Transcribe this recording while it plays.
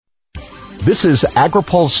This is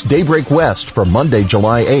AgriPulse Daybreak West for Monday,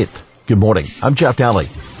 July 8th. Good morning. I'm Jeff Daly.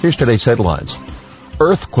 Here's today's headlines.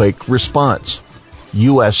 Earthquake response.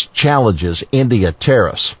 U.S. challenges India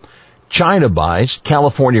tariffs. China buys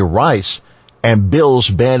California rice, and bills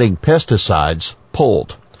banning pesticides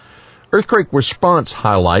pulled. Earthquake response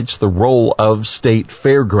highlights the role of state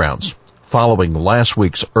fairgrounds. Following last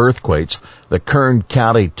week's earthquakes, the Kern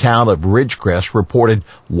County town of Ridgecrest reported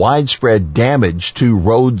widespread damage to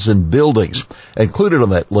roads and buildings. Included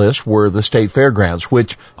on that list were the state fairgrounds,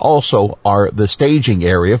 which also are the staging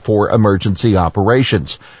area for emergency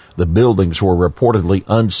operations. The buildings were reportedly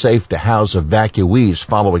unsafe to house evacuees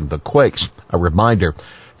following the quakes. A reminder,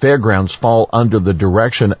 fairgrounds fall under the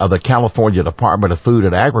direction of the California Department of Food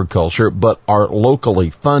and Agriculture, but are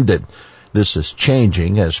locally funded. This is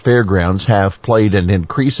changing as fairgrounds have played an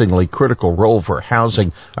increasingly critical role for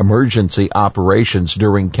housing emergency operations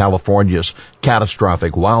during California's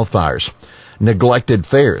catastrophic wildfires. Neglected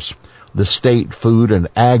fairs. The State Food and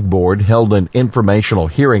Ag Board held an informational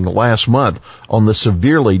hearing last month on the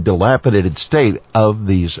severely dilapidated state of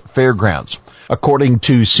these fairgrounds. According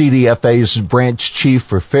to CDFA's branch chief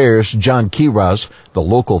for fairs, John Quiroz, the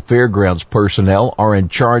local fairgrounds personnel are in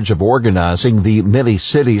charge of organizing the many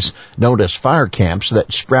cities known as fire camps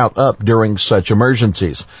that sprout up during such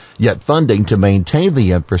emergencies. Yet funding to maintain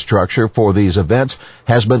the infrastructure for these events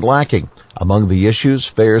has been lacking. Among the issues,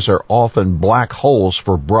 fairs are often black holes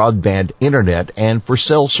for broadband internet and for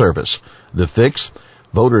cell service. The fix?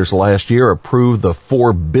 Voters last year approved the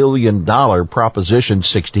 $4 billion Proposition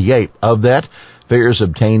 68. Of that, fairs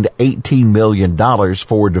obtained $18 million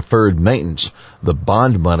for deferred maintenance. The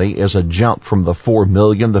bond money is a jump from the $4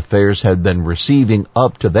 million the fairs had been receiving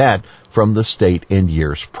up to that from the state in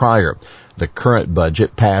years prior. The current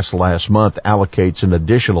budget passed last month allocates an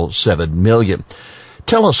additional $7 million.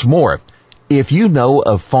 Tell us more. If you know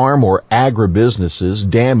of farm or agribusinesses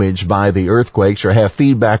damaged by the earthquakes or have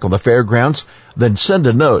feedback on the fairgrounds, then send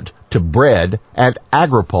a note to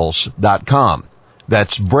brad@agripulse.com.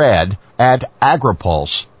 That's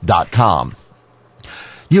brad@agripulse.com.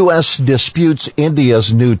 U.S. disputes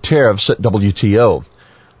India's new tariffs at WTO.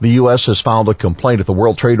 The U.S. has filed a complaint at the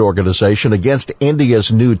World Trade Organization against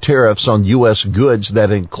India's new tariffs on U.S. goods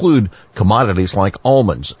that include commodities like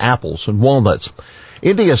almonds, apples, and walnuts.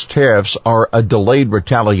 India's tariffs are a delayed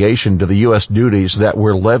retaliation to the U.S. duties that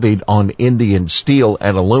were levied on Indian steel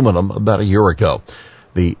and aluminum about a year ago.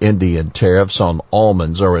 The Indian tariffs on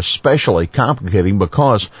almonds are especially complicating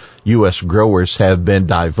because U.S. growers have been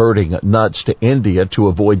diverting nuts to India to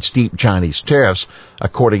avoid steep Chinese tariffs,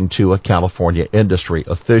 according to a California industry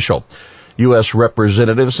official. U.S.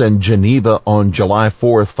 representatives in Geneva on July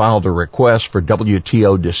 4th filed a request for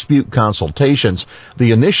WTO dispute consultations,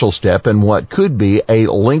 the initial step in what could be a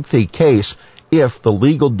lengthy case if the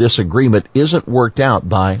legal disagreement isn't worked out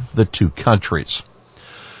by the two countries.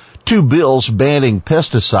 Two bills banning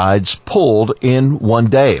pesticides pulled in one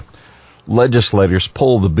day. Legislators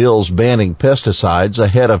pulled the bills banning pesticides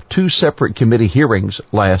ahead of two separate committee hearings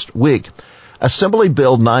last week. Assembly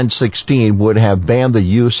Bill 916 would have banned the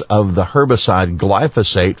use of the herbicide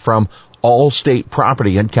glyphosate from all state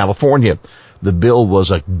property in California. The bill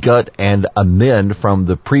was a gut and amend from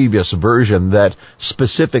the previous version that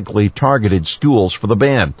specifically targeted schools for the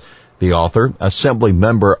ban. The author, Assembly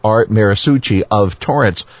Member Art Marisucci of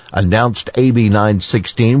Torrance, announced AB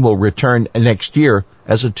 916 will return next year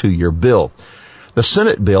as a 2-year bill. The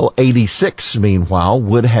Senate Bill 86, meanwhile,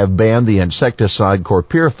 would have banned the insecticide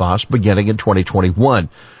chlorpyrifos beginning in 2021.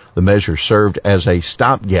 The measure served as a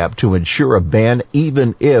stopgap to ensure a ban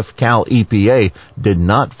even if Cal EPA did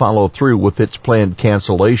not follow through with its planned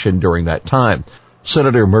cancellation during that time.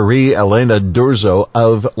 Senator Marie Elena Durzo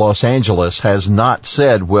of Los Angeles has not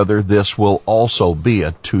said whether this will also be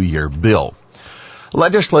a 2-year bill.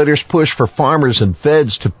 Legislators push for farmers and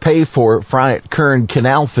feds to pay for Friant Kern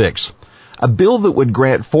Canal fix. A bill that would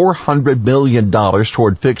grant $400 million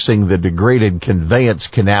toward fixing the degraded Conveyance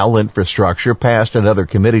Canal infrastructure passed another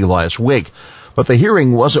committee last week. But the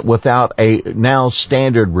hearing wasn't without a now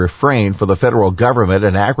standard refrain for the federal government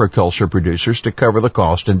and agriculture producers to cover the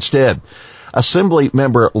cost instead. Assembly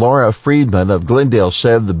member Laura Friedman of Glendale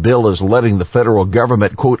said the bill is letting the federal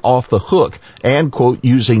government, quote, off the hook and, quote,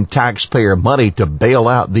 using taxpayer money to bail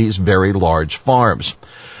out these very large farms.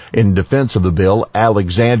 In defense of the bill,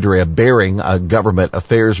 Alexandria Bering, a government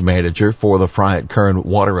affairs manager for the Friant Kern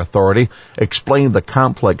Water Authority, explained the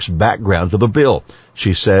complex background to the bill.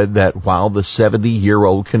 She said that while the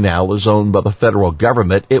 70-year-old canal is owned by the federal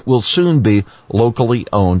government, it will soon be locally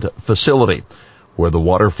owned facility. Where the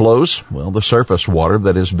water flows, well, the surface water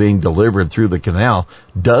that is being delivered through the canal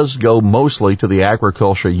does go mostly to the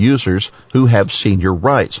agriculture users who have senior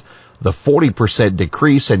rights. The 40%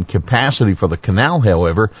 decrease in capacity for the canal,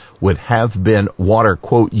 however, would have been water,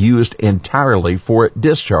 quote, used entirely for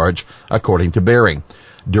discharge, according to Bering.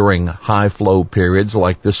 During high flow periods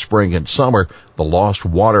like this spring and summer, the lost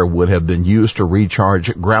water would have been used to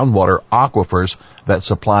recharge groundwater aquifers that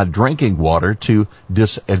supply drinking water to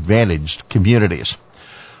disadvantaged communities.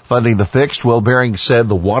 Funding the fix, well, Bering said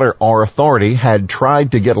the Water Authority had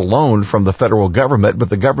tried to get a loan from the federal government, but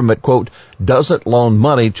the government, quote, doesn't loan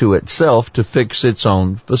money to itself to fix its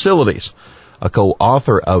own facilities. A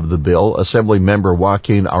co-author of the bill, Assemblymember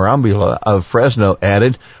Joaquin Arambula of Fresno,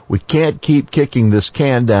 added, "We can't keep kicking this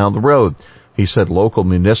can down the road." He said local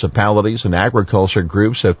municipalities and agriculture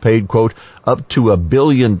groups have paid, quote, up to $1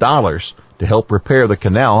 billion to help repair the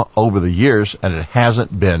canal over the years, and it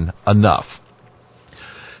hasn't been enough.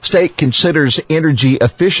 State considers energy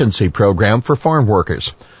efficiency program for farm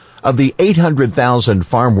workers. Of the 800,000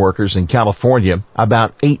 farm workers in California,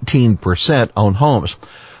 about 18% own homes.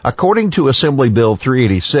 According to Assembly Bill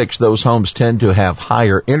 386, those homes tend to have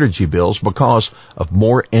higher energy bills because of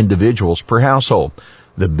more individuals per household.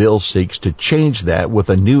 The bill seeks to change that with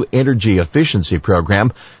a new energy efficiency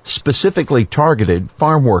program specifically targeted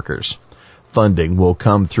farm workers. Funding will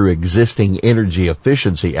come through existing energy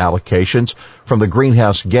efficiency allocations from the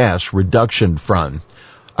Greenhouse Gas Reduction Fund.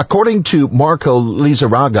 According to Marco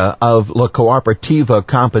Lizarraga of La Cooperativa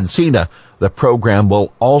Campesina, the program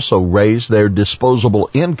will also raise their disposable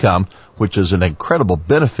income, which is an incredible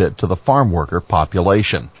benefit to the farm worker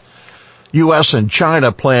population. U.S. and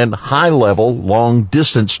China plan high-level,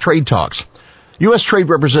 long-distance trade talks. U.S. Trade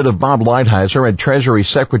Representative Bob Lighthizer and Treasury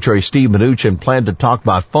Secretary Steve Mnuchin plan to talk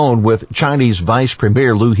by phone with Chinese Vice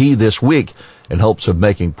Premier Liu He this week in hopes of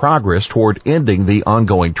making progress toward ending the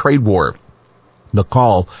ongoing trade war. The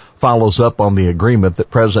call follows up on the agreement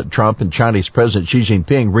that President Trump and Chinese President Xi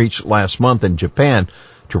Jinping reached last month in Japan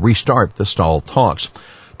to restart the stalled talks.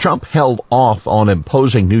 Trump held off on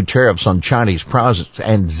imposing new tariffs on Chinese products,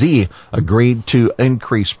 and Xi agreed to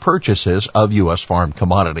increase purchases of U.S. farm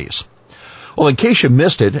commodities. Well, in case you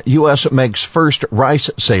missed it, U.S. makes first rice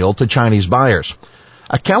sale to Chinese buyers.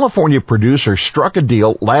 A California producer struck a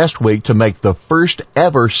deal last week to make the first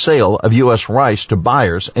ever sale of U.S. rice to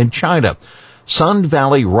buyers in China. Sun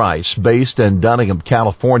Valley Rice, based in Dunningham,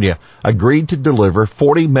 California, agreed to deliver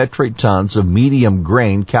 40 metric tons of medium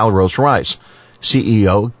grain Calrose rice.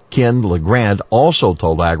 CEO Ken LeGrand also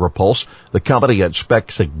told AgriPulse the company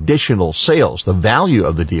expects additional sales. The value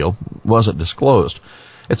of the deal wasn't disclosed.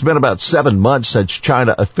 It's been about 7 months since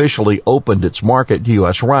China officially opened its market to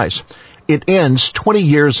U.S. rice. It ends 20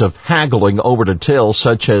 years of haggling over details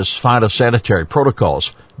such as phytosanitary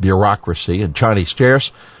protocols, bureaucracy, and Chinese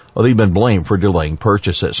tariffs. Well, they've been blamed for delaying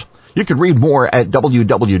purchases. You can read more at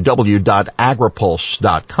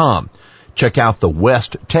www.agripulse.com. Check out the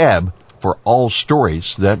West tab for all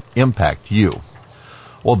stories that impact you.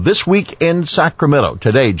 Well, this week in Sacramento,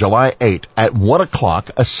 today, July 8th, at 1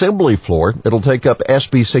 o'clock, Assembly floor, it'll take up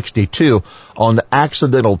SB 62 on the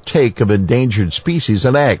accidental take of endangered species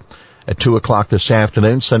in ag. At 2 o'clock this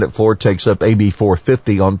afternoon, Senate floor takes up AB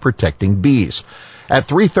 450 on protecting bees. At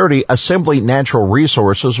 3:30, Assembly Natural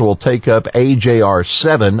Resources will take up AJR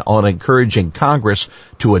 7 on encouraging Congress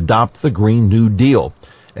to adopt the Green New Deal,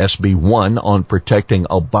 SB 1 on protecting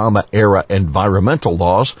Obama-era environmental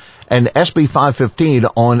laws, and SB 515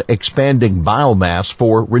 on expanding biomass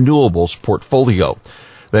for renewables portfolio.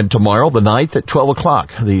 Then tomorrow, the 9th at 12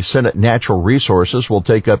 o'clock, the Senate Natural Resources will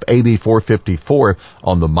take up AB 454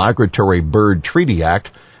 on the Migratory Bird Treaty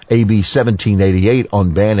Act, AB 1788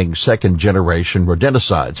 on banning second-generation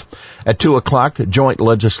rodenticides. At 2 o'clock, the Joint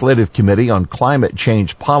Legislative Committee on Climate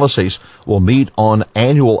Change Policies will meet on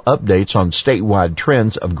annual updates on statewide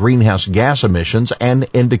trends of greenhouse gas emissions and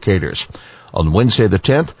indicators. On Wednesday the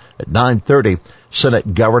 10th at 9:30,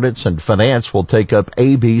 Senate Governance and Finance will take up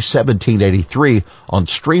AB 1783 on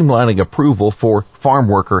streamlining approval for farm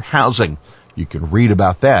worker housing. You can read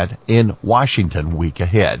about that in Washington week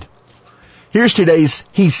ahead. Here's today's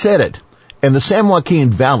He Said It. In the San Joaquin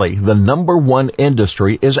Valley, the number one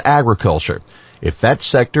industry is agriculture. If that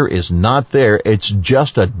sector is not there, it's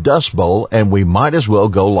just a dust bowl, and we might as well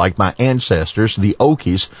go like my ancestors, the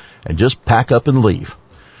Okies, and just pack up and leave.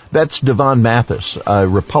 That's Devon Mathis, a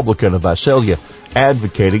Republican of Visalia,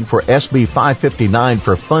 advocating for SB 559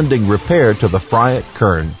 for funding repair to the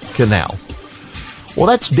Friat-Kern Canal. Well,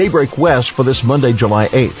 that's Daybreak West for this Monday, July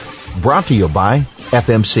 8th, brought to you by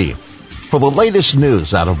FMC. For the latest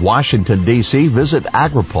news out of Washington, D.C., visit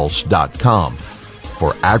agripulse.com.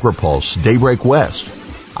 For AgriPulse Daybreak West,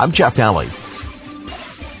 I'm Jeff Nalley.